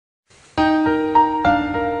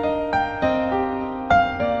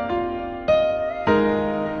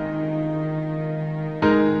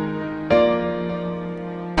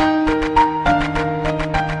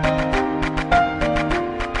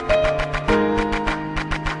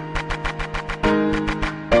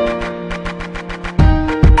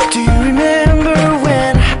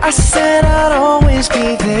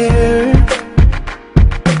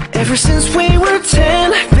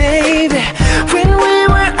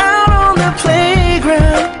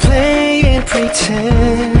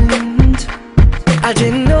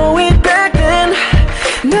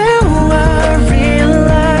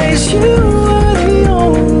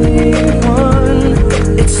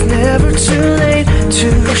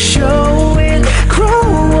to show it, grow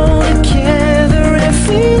all together, and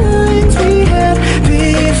feelings we had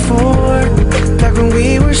before, back when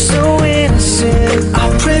we were so innocent.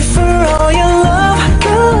 I pray for all your love,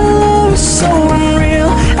 God, love is so unreal.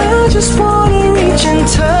 I just wanna reach and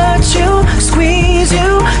touch you, squeeze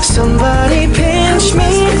you, somebody pinch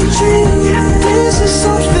me. This is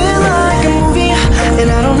something like a movie, and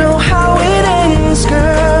I don't know how it ends,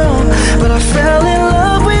 girl, but I fell in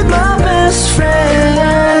love with my best friend.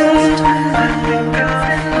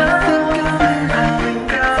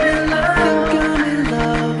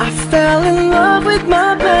 I fell in love with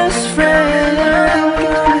my best friend.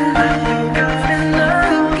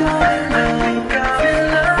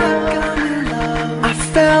 I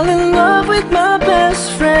fell in love with my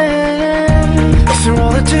best friend. Through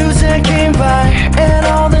all the dudes that came by and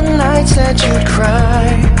all the nights that you'd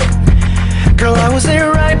cry, girl, I was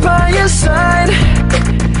there right by your side.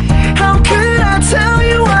 How could I tell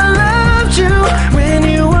you I loved you when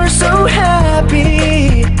you were so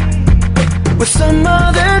happy with some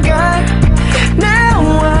other guy? Now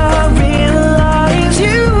I realize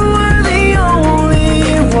you were the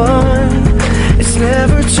only one. It's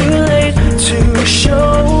never too late to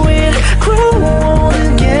show it, grow all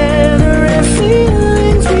together, and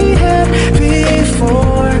feelings we had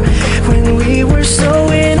before, when we were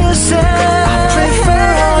so innocent. I pray for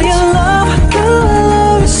all your love, God,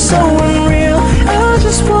 love is so unreal. I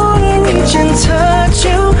just wanna reach and touch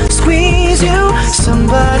you, squeeze you,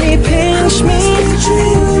 somebody pinch me.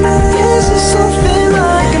 This is something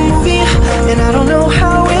like a movie, and I don't know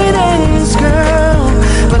how it ends, girl,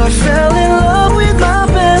 but I fell in love with my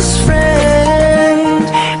best friend.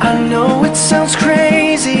 I know it sounds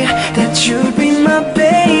crazy that you'd be my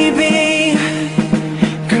baby,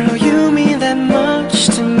 girl, you mean that much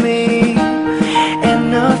to me,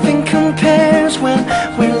 and nothing compares when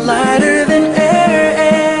we're lighter than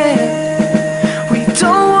air. We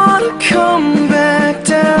don't wanna come back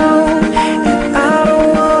down, and I don't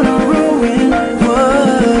wanna ruin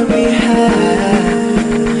what we had.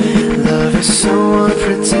 Love is so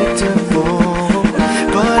unpredictable,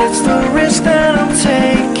 but it's the risk that I'm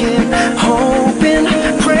taking, hoping,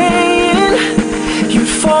 praying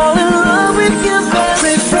you'd fall in love with your best. I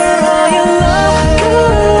pray for all your love,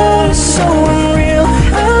 God, it's so unreal.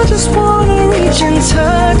 I just wanna reach and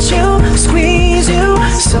touch you, squeeze you,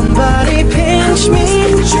 somebody pinch me.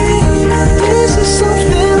 This is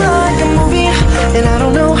something like a movie, and I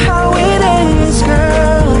don't know how it ends,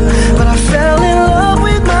 girl, but I fell in love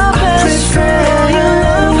with my best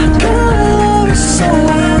friend. God, it's so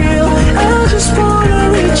unreal. I just wanna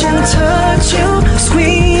reach and touch you,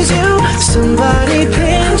 squeeze you, somebody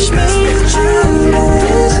pinch me.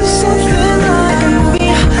 This is something like a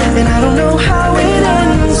movie, and I don't know how it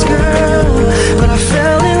ends, girl, but I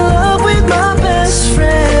fell in love with my best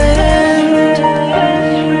friend.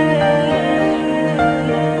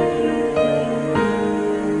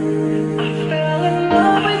 I fell in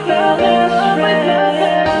love with my best friend.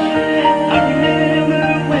 I remember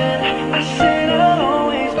when I said I'd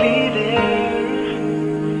always be there.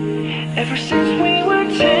 Ever since we were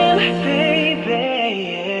 10, baby,